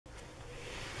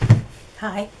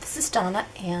Hi, this is Donna,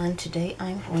 and today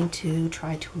I'm going to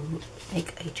try to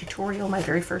make a tutorial, my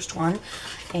very first one,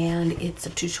 and it's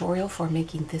a tutorial for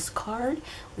making this card,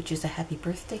 which is a happy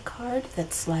birthday card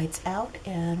that slides out,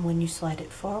 and when you slide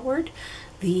it forward,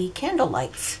 the candle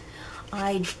lights.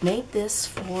 I made this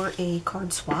for a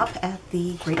card swap at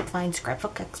the Grapevine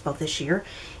Scrapbook Expo this year,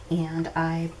 and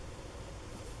I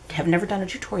have never done a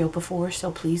tutorial before,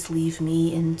 so please leave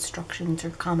me instructions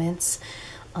or comments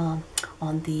on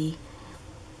the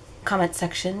comment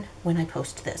section when I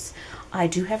post this. I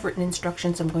do have written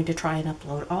instructions I'm going to try and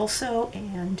upload also,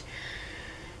 and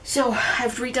so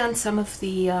I've redone some of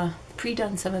the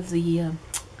pre-done some of the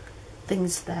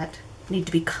things that need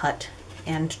to be cut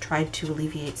and tried to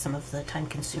alleviate some of the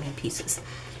time-consuming pieces.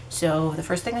 So the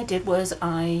first thing I did was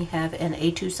I have an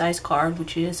A2 size card,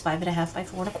 which is 5.5 by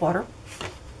 4.25,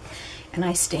 and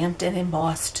I stamped and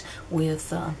embossed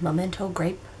with Memento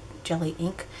grape jelly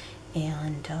ink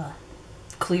and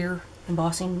clear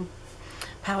embossing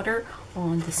powder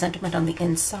on the sentiment on the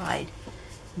inside.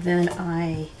 Then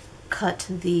I cut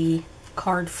the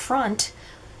card front,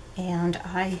 and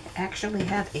I actually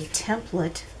have a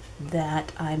template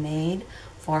that I made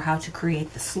for how to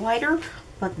create the slider,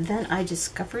 but then I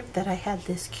discovered that I had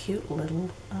this cute little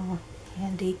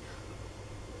handy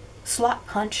slot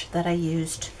punch that I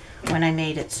used when I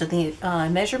made it. So the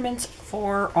measurements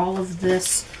for all of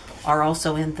this are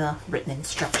also in the written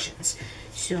instructions.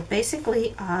 So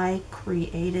basically I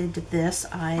created this,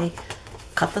 I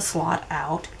cut the slot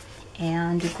out,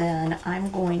 and then I'm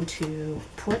going to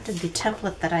put the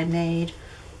template that I made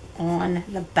on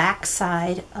the back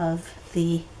side of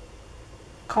the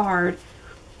card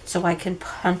so I can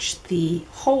punch the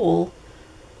hole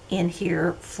in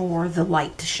here for the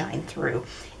light to shine through.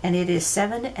 And it is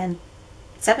 7/8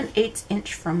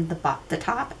 inch from the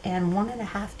top and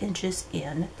 1.5 inches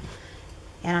in.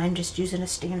 And I'm just using a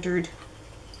standard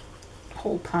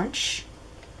hole punch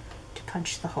to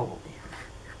punch the hole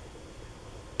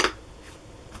in.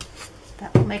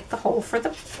 That will make the hole for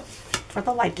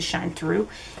the light to shine through.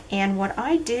 And what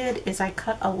I did is I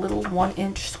cut a little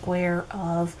 1-inch square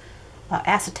of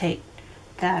acetate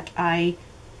that I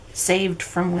saved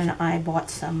from when I bought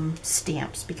some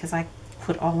stamps, because I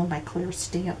put all of my clear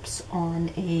stamps on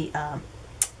in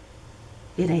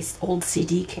a old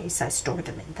CD case. I stored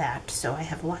them in that, so I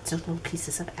have lots of little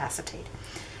pieces of acetate.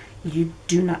 You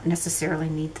do not necessarily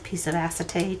need the piece of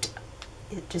acetate.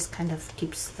 It just kind of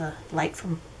keeps the light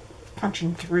from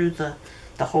punching through the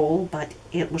hole, but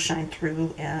it will shine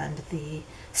through and the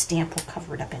stamp will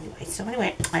cover it up anyway. So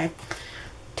anyway, I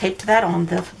taped that on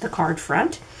the card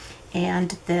front,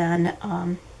 and then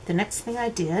the next thing I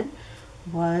did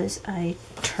was I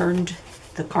turned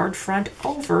the card front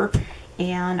over,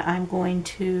 and I'm going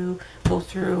to go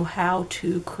through how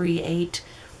to create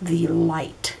the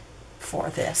light for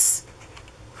this.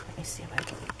 Let me see if I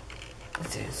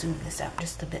can zoom this out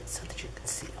just a bit so that you can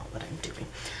see all that I'm doing.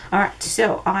 Alright,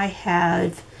 so I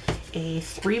have a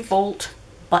 3-volt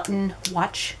button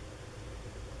watch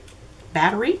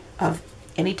battery of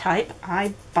any type.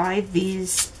 I buy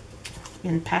these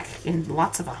in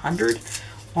lots of 100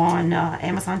 on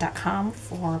Amazon.com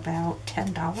for about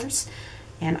 $10,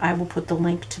 and I will put the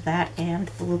link to that and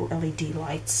the little LED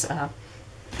lights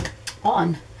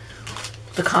on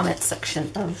the comment section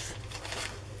of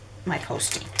my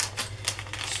posting.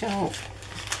 So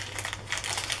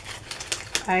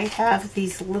I have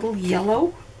these little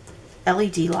yellow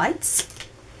LED lights,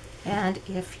 and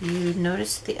if you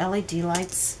notice the LED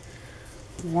lights,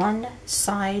 one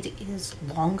side is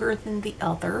longer than the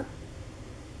other.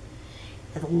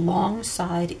 The long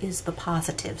side is the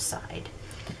positive side.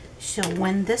 So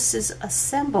when this is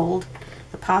assembled,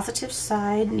 the positive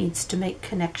side needs to make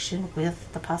connection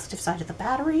with the positive side of the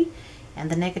battery and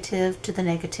the negative to the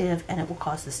negative, and it will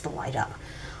cause this to light up.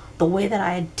 The way that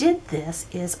I did this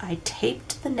is I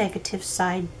taped the negative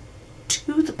side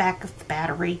to the back of the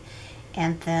battery,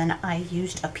 and then I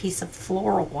used a piece of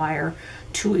floral wire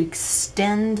to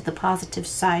extend the positive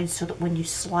side so that when you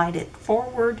slide it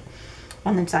forward,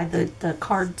 on the inside the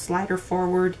card slider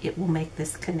forward, it will make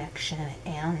this connection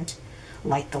and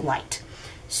light the light.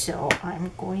 So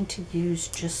I'm going to use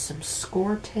just some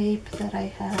score tape that I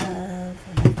have.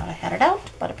 I thought I had it out,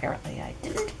 but apparently I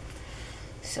didn't.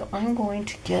 So I'm going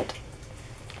to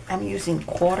I'm using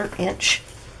 1/4 inch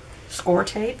score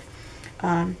tape.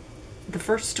 The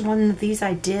first one of these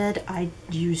I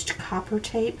used copper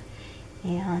tape,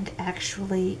 and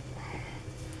actually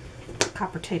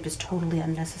copper tape is totally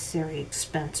unnecessary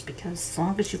expense, because as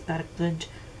long as you've got a good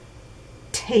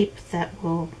tape that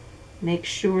will make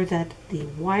sure that the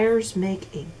wires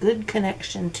make a good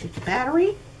connection to the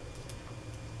battery,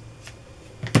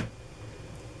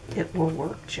 it will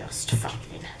work just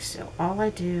fine. So all I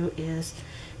do is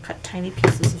cut tiny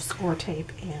pieces of score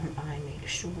tape, and I make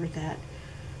sure that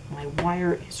my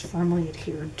wire is firmly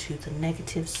adhered to the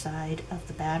negative side of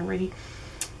the battery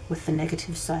with the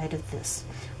negative side of this.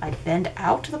 I bend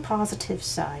out to the positive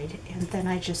side, and then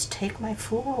I just take my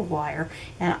floral wire,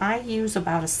 and I use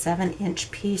about a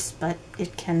 7-inch piece, but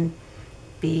it can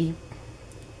be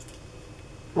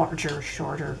larger or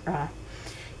shorter.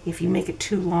 If you make it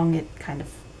too long, it kind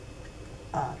of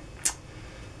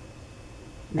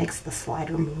makes the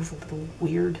slider move a little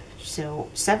weird. So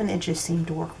 7 inches seemed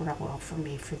to work real well for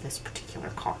me for this particular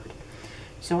card.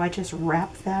 So I just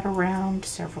wrap that around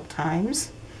several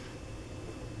times,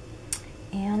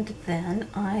 and then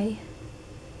I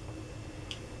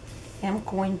am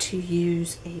going to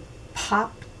use a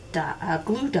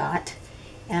glue dot,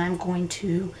 and I'm going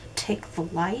to take the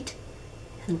light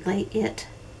and lay it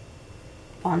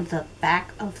on the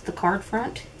back of the card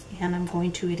front, and I'm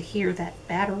going to adhere that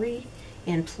battery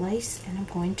in place, and I'm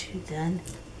going to then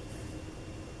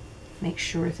make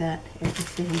sure that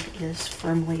everything is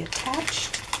firmly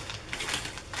attached.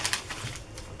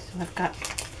 So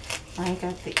I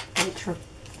got the ultra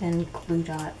thin glue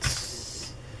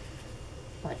dots,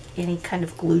 but any kind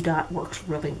of glue dot works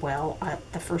really well.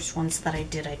 The first ones that I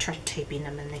did, I tried taping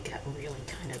them and they got really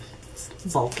kind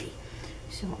of bulky.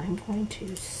 So I'm going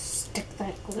to stick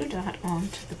that glue dot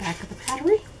onto the back of the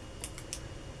battery,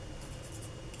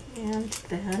 and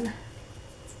then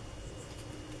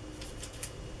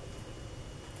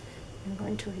I'm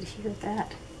going to adhere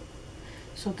that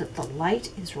so that the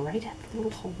light is right at the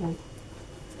little hole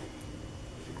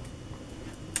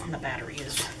and the battery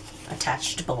is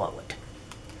attached below it.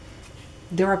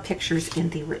 There are pictures in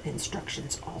the written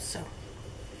instructions also.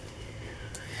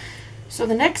 So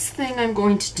the next thing I'm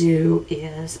going to do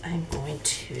is I'm going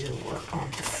to work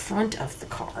on the front of the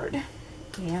card.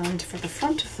 And for the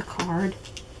front of the card,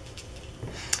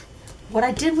 what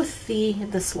I did with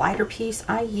the slider piece,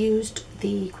 I used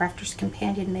the Crafter's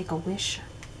Companion Make-A-Wish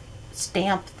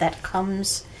stamp that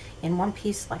comes in one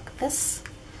piece like this,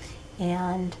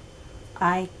 and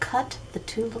I cut the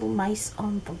two little mice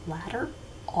on the ladder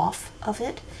off of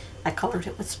it. I colored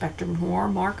it with Spectrum Noir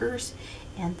markers,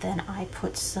 and then I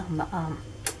put some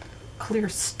clear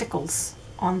stickles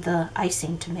on the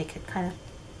icing to make it kind of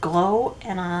glow,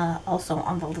 and also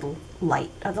on the little light,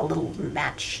 the little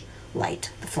match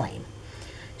light, the flame.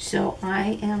 So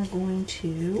I am going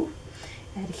to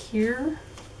adhere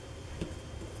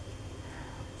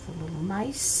the little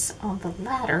mice on the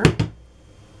ladder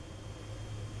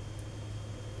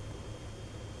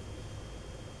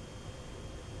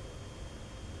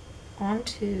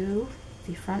onto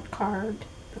the front card,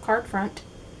 the card front,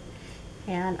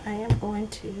 and I am going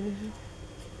to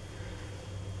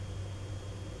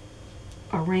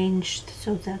arrange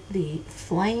so that the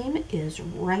flame is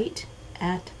right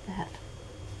at that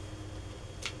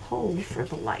hole for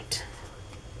the light.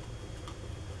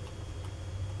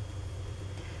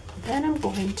 Then I'm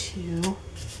going to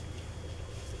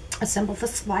assemble the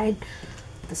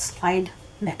slide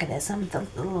mechanism, the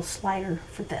little slider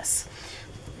for this.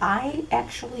 I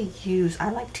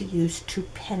like to use 2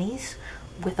 pennies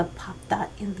with a pop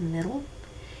dot in the middle,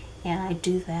 and I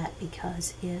do that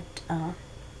because it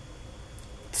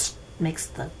makes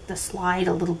the slide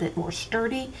a little bit more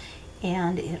sturdy,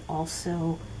 and it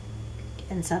also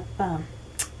ends up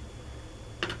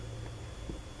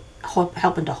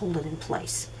helping to hold it in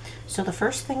place. So the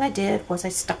first thing I did was I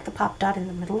stuck the pop dot in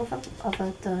the middle of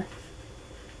the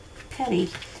penny,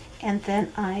 and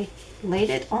then I laid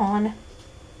it on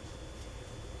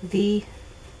the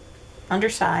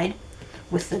underside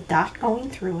with the dot going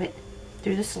through it,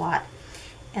 through the slot,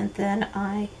 and then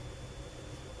I'm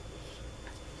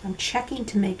checking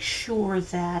to make sure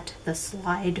that the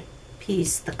slide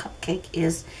piece, the cupcake,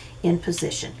 is in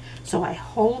position. So I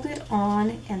hold it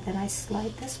on, and then I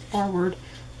slide this forward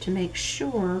to make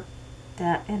sure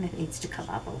that, and it needs to come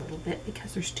up a little bit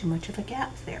because there's too much of a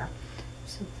gap there.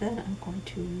 So then I'm going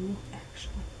to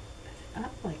actually put it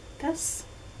up like this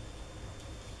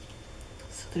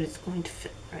so that it's going to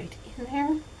fit right in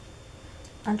there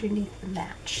underneath the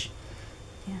match.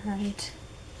 And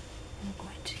I'm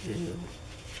going to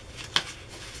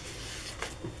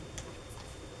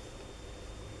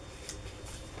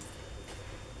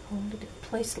hold it in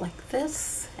place like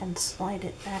this and slide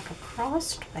it back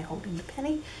across by holding the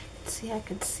penny. See, I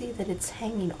can see that it's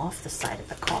hanging off the side of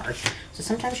the card. So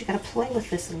sometimes you got to play with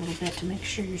this a little bit to make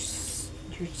sure your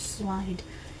slide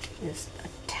is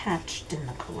attached in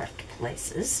the correct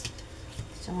places.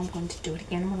 So I'm going to do it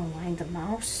again. I'm going to line the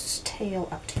mouse tail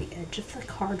up to the edge of the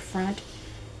card front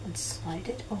and slide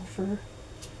it over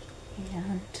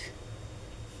And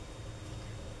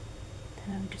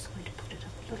then I'm just going to put it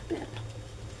up a little bit,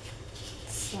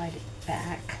 slide it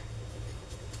back,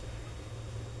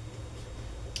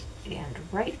 and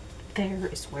right there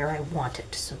is where I want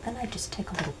it. So then I just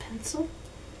take a little pencil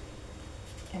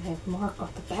and I mark on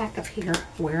the back of here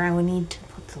where I would need to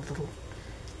put the little,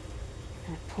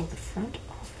 and I pull the front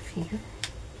off of here.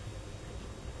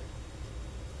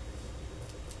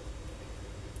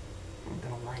 I'm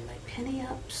going to line my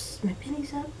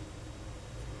pennies up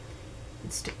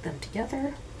and stick them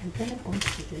together, and then I'm going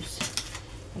to use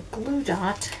a glue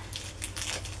dot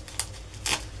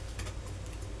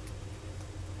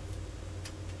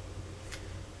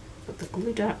put the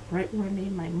glue dot right where I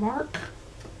made my mark.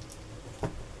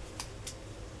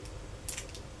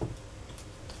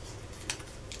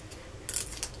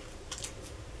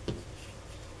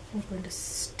 I'm going to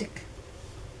stick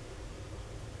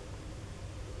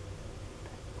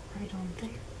right on there.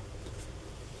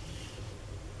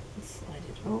 Slide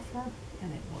it over,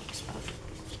 and it works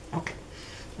perfect. Okay,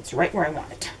 that's right where I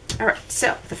want it. All right,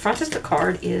 so the front of the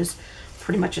card is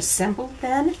pretty much assembled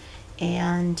then,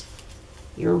 and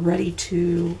you're ready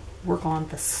to work on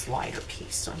the slider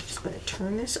piece. So I'm just going to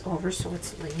turn this over so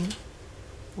it's laying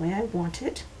the way I want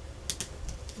it,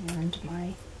 and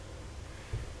my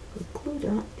glue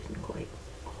dot didn't quite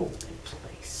hold in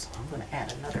place. So I'm going to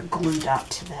add another glue dot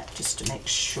to that just to make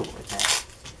sure that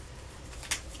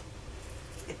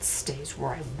it stays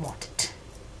where I want it.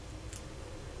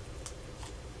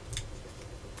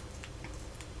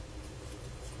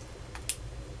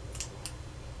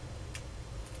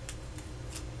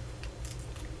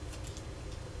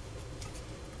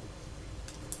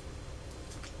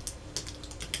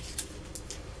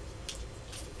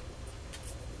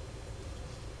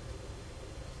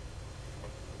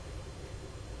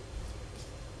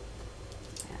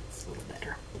 That's a little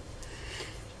better.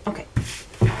 Okay.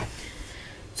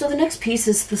 So the next piece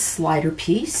is the slider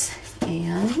piece,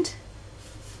 and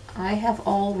I have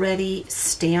already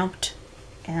stamped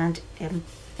and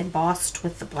embossed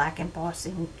with the black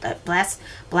embossing,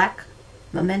 black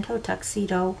Memento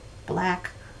Tuxedo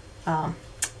black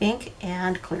ink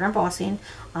and clear embossing.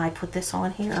 I put this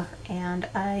on here, and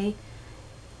I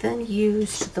then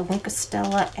used the Wink of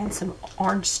Stella and some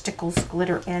orange stickles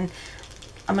glitter, and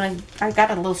I got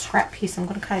a little scrap piece. I'm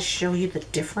gonna kind of show you the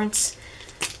difference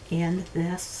in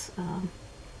this,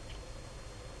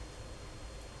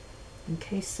 in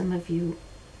case some of you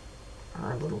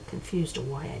are a little confused of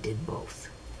why I did both.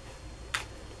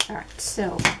 Alright,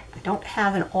 so I don't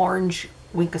have an orange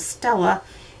Wink of Stella,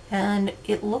 and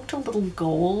it looked a little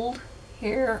gold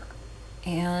here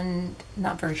and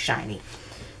not very shiny.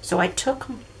 So I took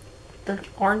the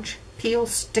orange peel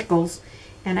stickles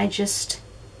and I just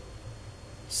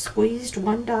squeezed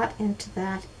one dot into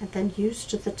that and then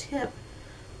used the tip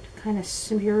kind of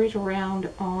smear it around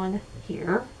on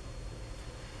here,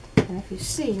 and if you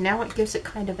see, now it gives it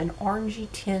kind of an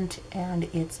orangey tint, and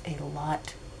it's a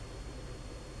lot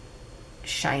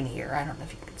shinier. I don't know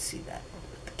if you can see that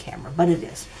with the camera, but it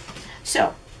is.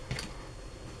 So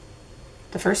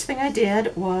the first thing I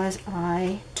did was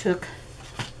I took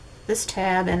this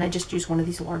tab, and I just used one of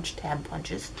these large tab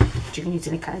punches, but you can use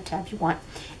any kind of tab you want,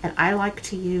 and I like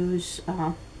to use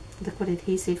liquid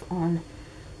adhesive on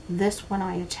this when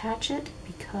I attach it,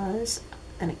 because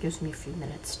then it gives me a few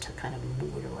minutes to kind of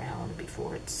move it around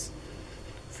before it's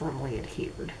firmly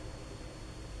adhered.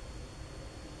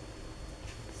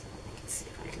 So let's see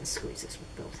if I can squeeze this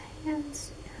with both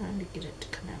hands and get it to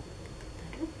come out a little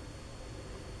bit better.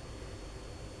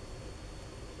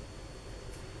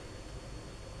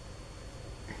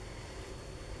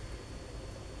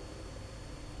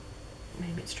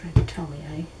 Maybe it's trying to tell me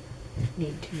I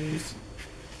need to use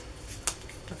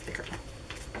a thicker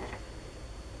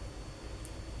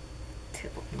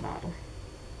tip of the bottle.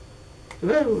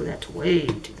 Whoa, that's way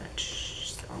too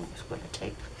much. So I'm just going to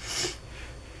take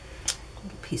a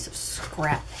little piece of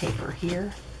scrap paper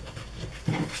here.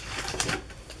 And I'm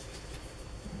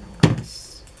going to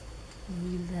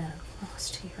leave that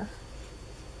across here.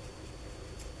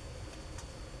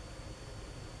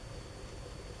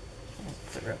 And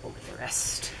throw the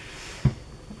rest.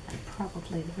 And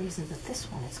probably the reason that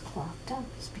this one is clogged up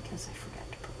is because I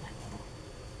forgot to put my little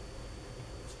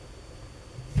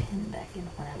pin back in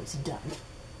when I was done.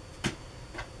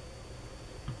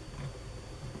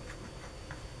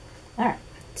 Alright,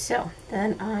 so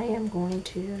then I am going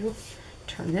to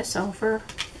turn this over,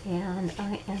 and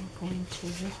I am going to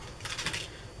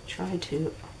try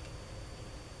to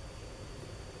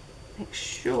make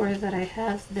sure that I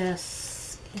have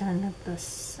this in the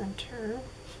center.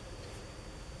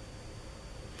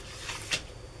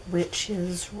 which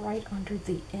is right under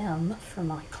the M for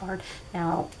my card.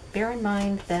 Now, bear in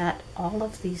mind that all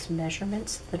of these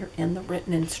measurements that are in the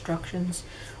written instructions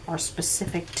are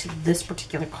specific to this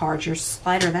particular card. Your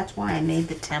slider, that's why I made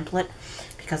the template,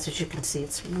 because as you can see,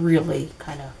 it's really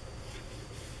kind of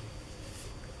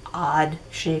odd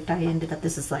shaped. I ended up,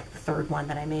 this is like the third one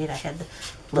that I made. I had the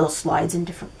little slides in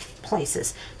different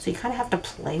places. So you kind of have to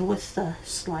play with the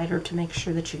slider to make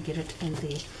sure that you get it in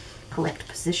the correct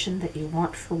position that you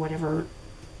want for whatever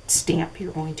stamp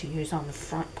you're going to use on the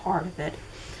front part of it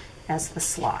as the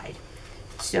slide.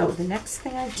 So the next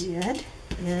thing I did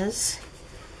is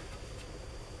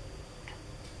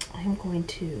I'm going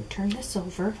to turn this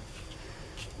over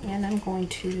and I'm going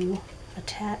to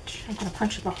attach, I'm going to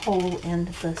punch the hole in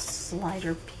the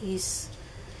slider piece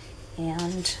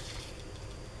and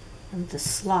the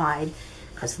slide,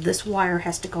 because this wire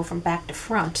has to go from back to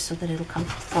front so that it'll come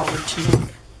forward to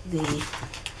make the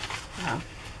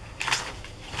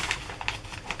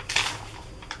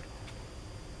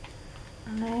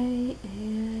I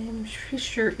am pretty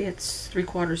sure it's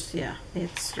 3/4, yeah,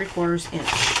 it's 3/4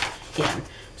 inch in.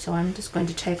 So I'm just going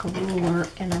to take a ruler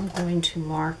and I'm going to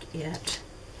mark it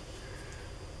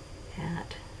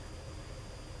at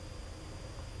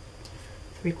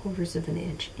 3/4 of an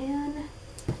inch in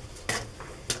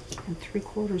and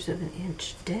 3/4 of an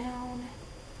inch down,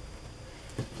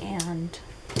 and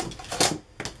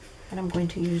I'm going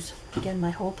to use again my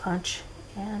hole punch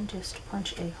and just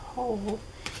punch a hole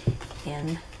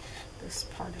in this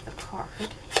part of the card,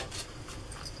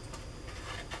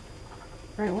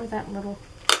 right where that little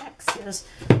X is,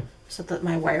 so that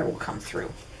my wire will come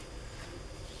through.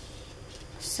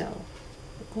 So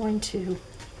we're going to,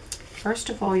 first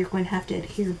of all, you're going to have to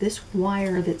adhere this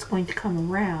wire that's going to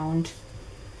come around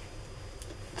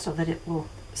so that it will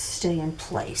stay in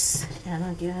place. And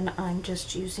again, I'm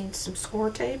just using some score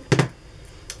tape,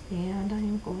 and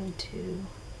I'm going to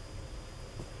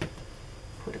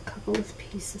put a couple of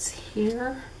pieces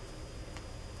here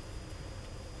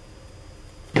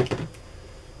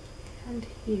and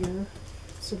here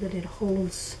so that it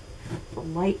holds the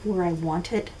light where I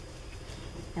want it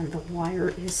and the wire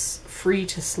is free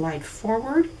to slide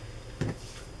forward.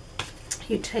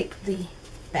 You take the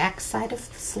back side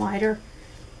of the slider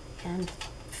and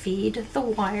feed the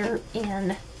wire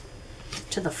in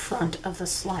to the front of the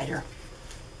slider.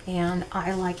 And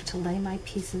I like to lay my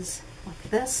pieces like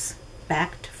this,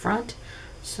 back to front,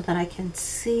 so that I can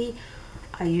see.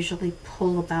 I usually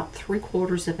pull about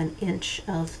 3/4 of an inch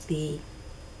of the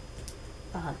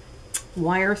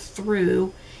wire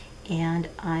through, and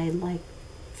I like,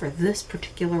 for this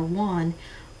particular one,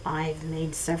 I've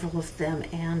made several of them,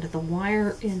 and the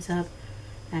wire ends up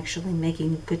actually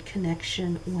making a good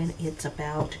connection when it's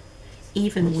about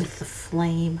even with the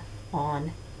flame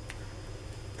on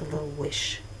the little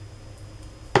wish.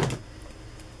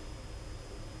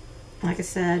 Like I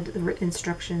said, the written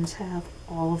instructions have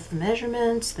all of the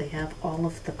measurements, they have all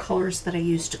of the colors that I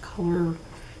use to color,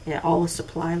 yeah, all the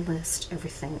supply list,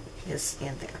 everything is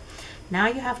in there. Now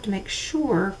you have to make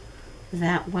sure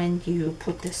that when you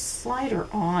put this slider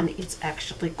on, it's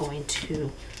actually going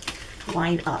to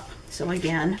line up. So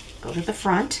again, go to the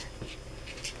front,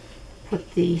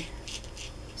 put the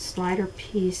slider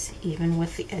piece even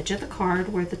with the edge of the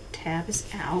card where the tab is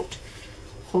out,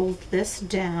 hold this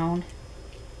down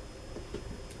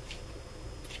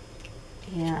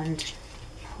and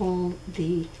pull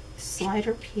the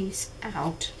slider piece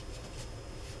out,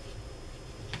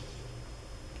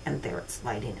 and there it's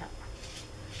lighting up.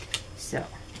 So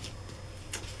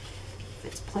if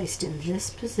it's placed in this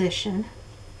position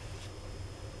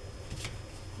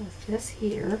with this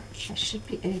here, I should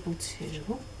be able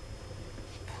to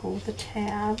pull the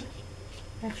tab.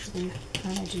 Actually,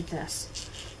 when I do this,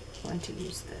 I'm going to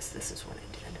use this. This is what I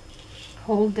did.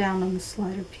 Hold down on the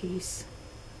slider piece,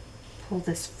 pull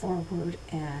this forward,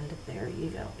 and there you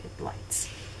go, it lights.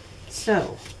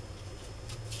 So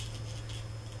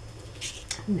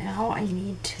now I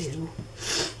need to,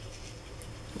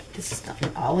 this is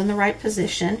all in the right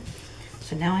position,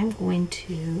 so now I'm going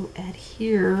to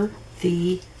adhere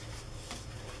the,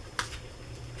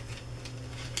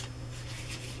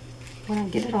 when I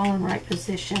get it all in the right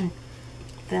position,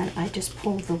 then I just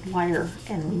pull the wire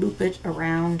and loop it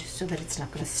around so that it's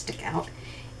not going to stick out.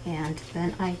 And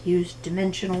then I use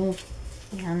dimensional,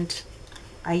 and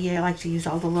I like to use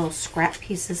all the little scrap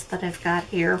pieces that I've got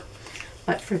here.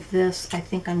 But for this, I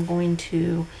think I'm going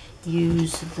to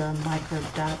use the micro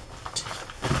dot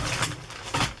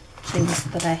things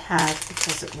that I have,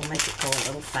 because it will make it go a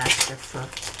little faster for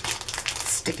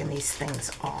sticking these things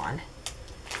on.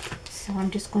 So I'm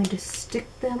just going to stick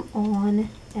them on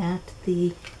at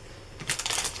the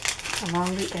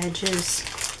along the edges.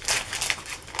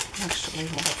 Actually,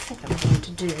 what I think I'm going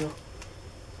to do,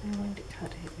 I'm going to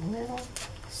cut a little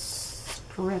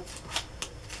strip.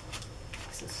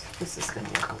 This is going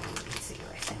to work a little easier,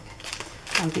 I think,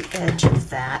 on the edge of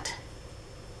that.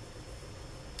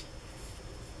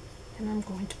 And I'm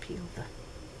going to peel the,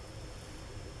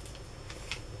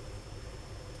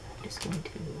 I'm just going to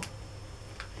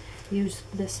use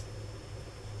this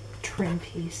trim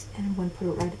piece and I'm going to put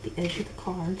it right at the edge of the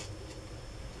card,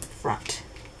 front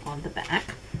on the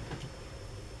back.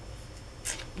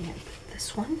 And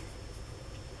this one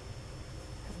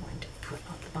I'm going to put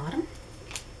on the bottom.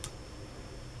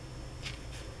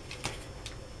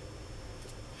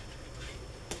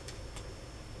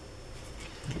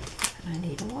 And I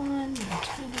need one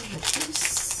tiny little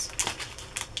piece.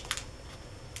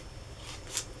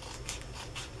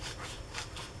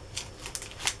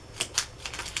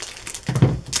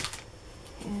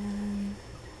 And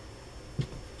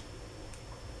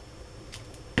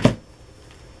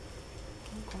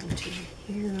I'm going to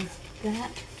adhere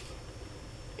that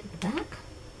to the back.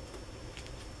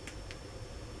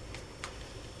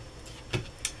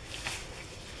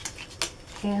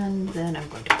 And then I'm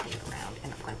going to pull it around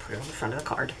and I'm going to put it on the front of the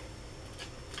card.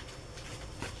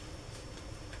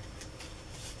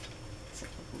 So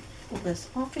pull this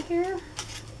off of here.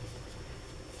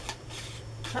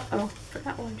 Uh-oh,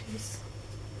 forgot one piece.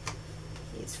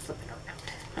 Needs flipping around.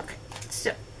 Okay,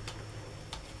 so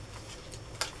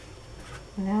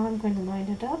now I'm going to line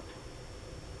it up.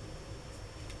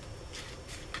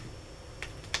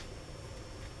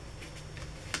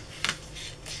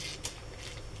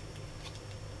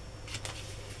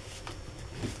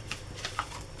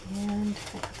 And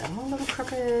I got them all a little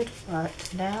crooked,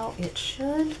 but now it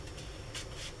should.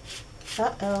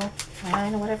 Uh-oh, I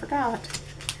know what I forgot. I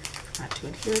forgot to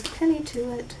adhere the penny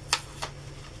to it.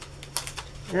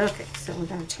 Okay, so we're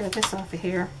going to tear this off of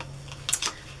here.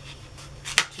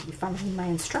 I should be following my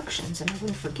instructions and I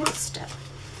wouldn't forget a step.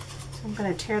 So I'm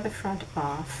going to tear the front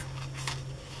off.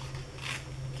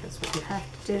 Because what you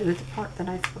have to do, the part that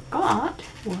I forgot,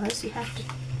 was you have to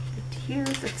adhere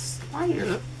the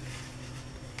slider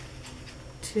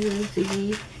to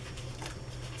the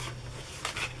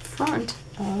front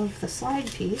of the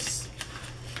slide piece.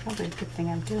 Probably a good thing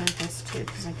I'm doing this too,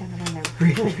 because I got it on there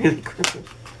really, really crooked.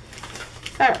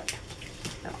 Alright.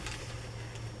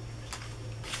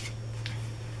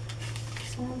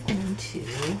 So I'm going to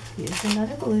use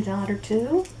another glue dot or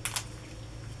two.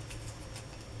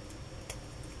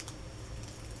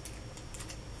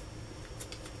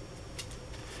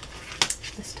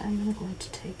 This time I'm going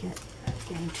to take it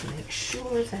again to make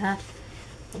sure that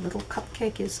the little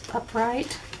cupcake is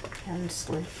upright and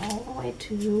slid all the way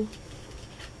to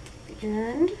the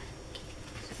end.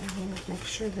 So I'm going to make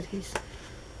sure that he's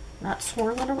not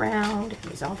swirling around.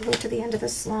 He's all the way to the end of the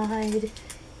slide.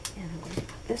 And I'm going to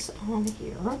put this on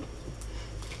here,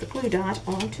 the glue dot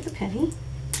onto the penny.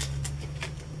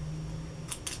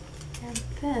 And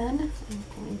then I'm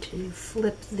going to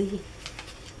flip the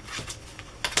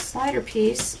slider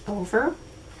piece over.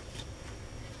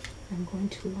 I'm going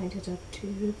to line it up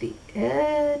to the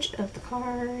edge of the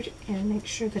card and make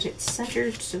sure that it's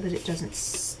centered so that it doesn't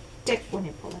stick when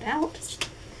you pull it out.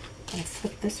 I'm going to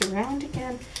flip this around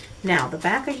again. Now, the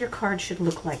back of your card should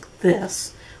look like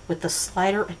this, with the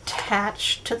slider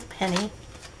attached to the penny,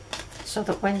 so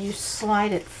that when you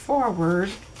slide it forward,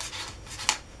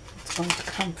 it's going to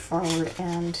come forward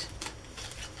and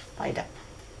light up.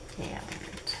 And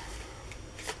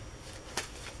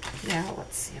now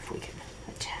let's see if we can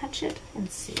attach it and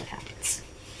see what happens.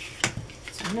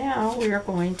 So now we are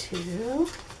going to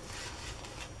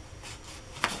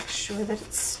make sure that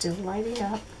it's still lighting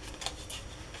up.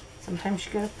 Sometimes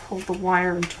you gotta pull the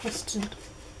wire and twist it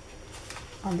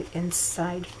on the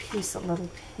inside piece, a little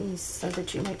piece, so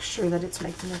that you make sure that it's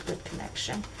making a good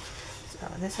connection. So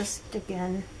this is,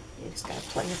 again, you just gotta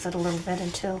play with it a little bit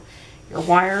until your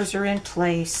wires are in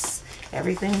place,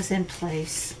 everything's in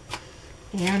place,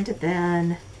 and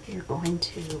then you're going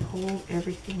to hold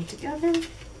everything together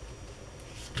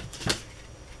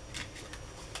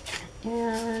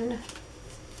and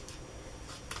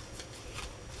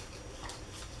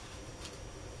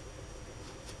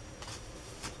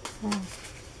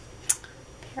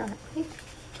apparently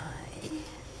I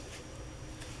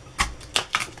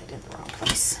put that in the wrong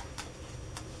place.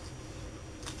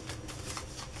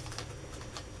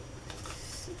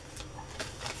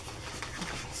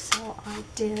 Okay, so I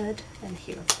did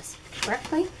adhere this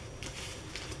correctly. So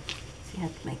you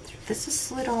have to make sure this is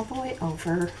slid all the way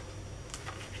over.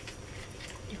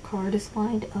 Your card is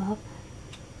lined up.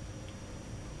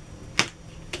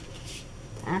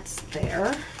 That's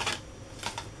there.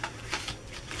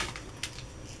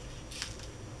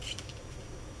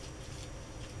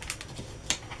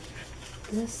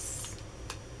 this.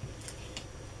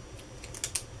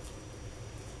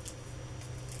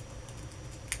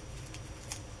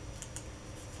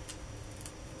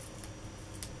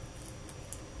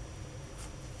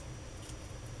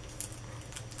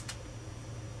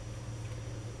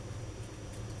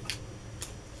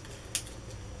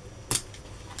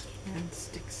 And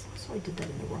sticks. So I did that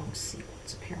in the wrong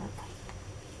sequence apparently.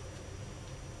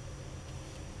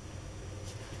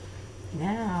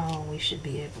 Now we should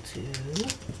be able to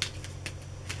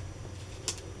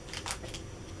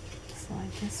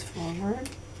slide this forward.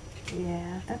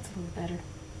 Yeah, that's a little better.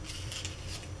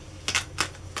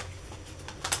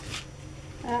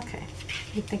 Okay,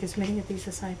 you think as many of these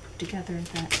as I put together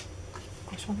that, of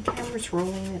course, when the camera's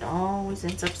rolling, it always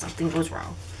ends up something goes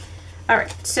wrong. All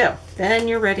right, so then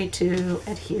you're ready to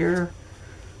adhere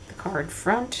the card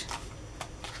front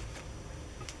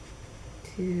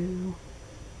to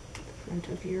the front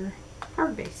of your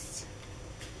card base.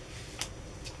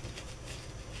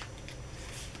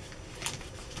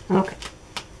 Okay,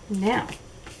 now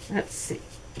let's see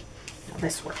how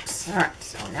this works. All right,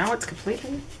 so now it's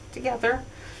completely together.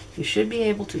 You should be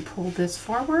able to pull this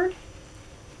forward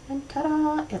and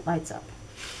ta-da, it lights up.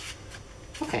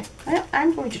 Okay,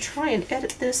 I'm going to try and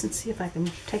edit this and see if I can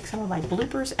take some of my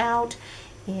bloopers out,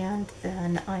 and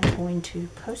then I'm going to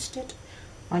post it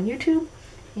on YouTube,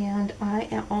 and I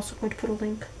am also going to put a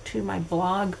link to my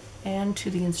blog and to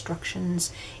the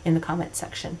instructions in the comment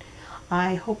section.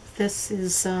 I hope this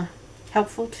is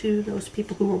helpful to those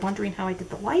people who were wondering how I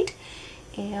did the light,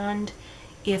 and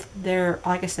if they're,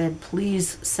 like I said,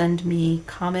 please send me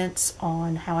comments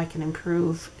on how I can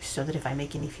improve so that if I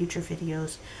make any future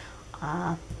videos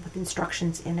with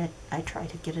instructions in it, I try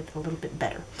to get it a little bit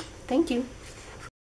better. Thank you.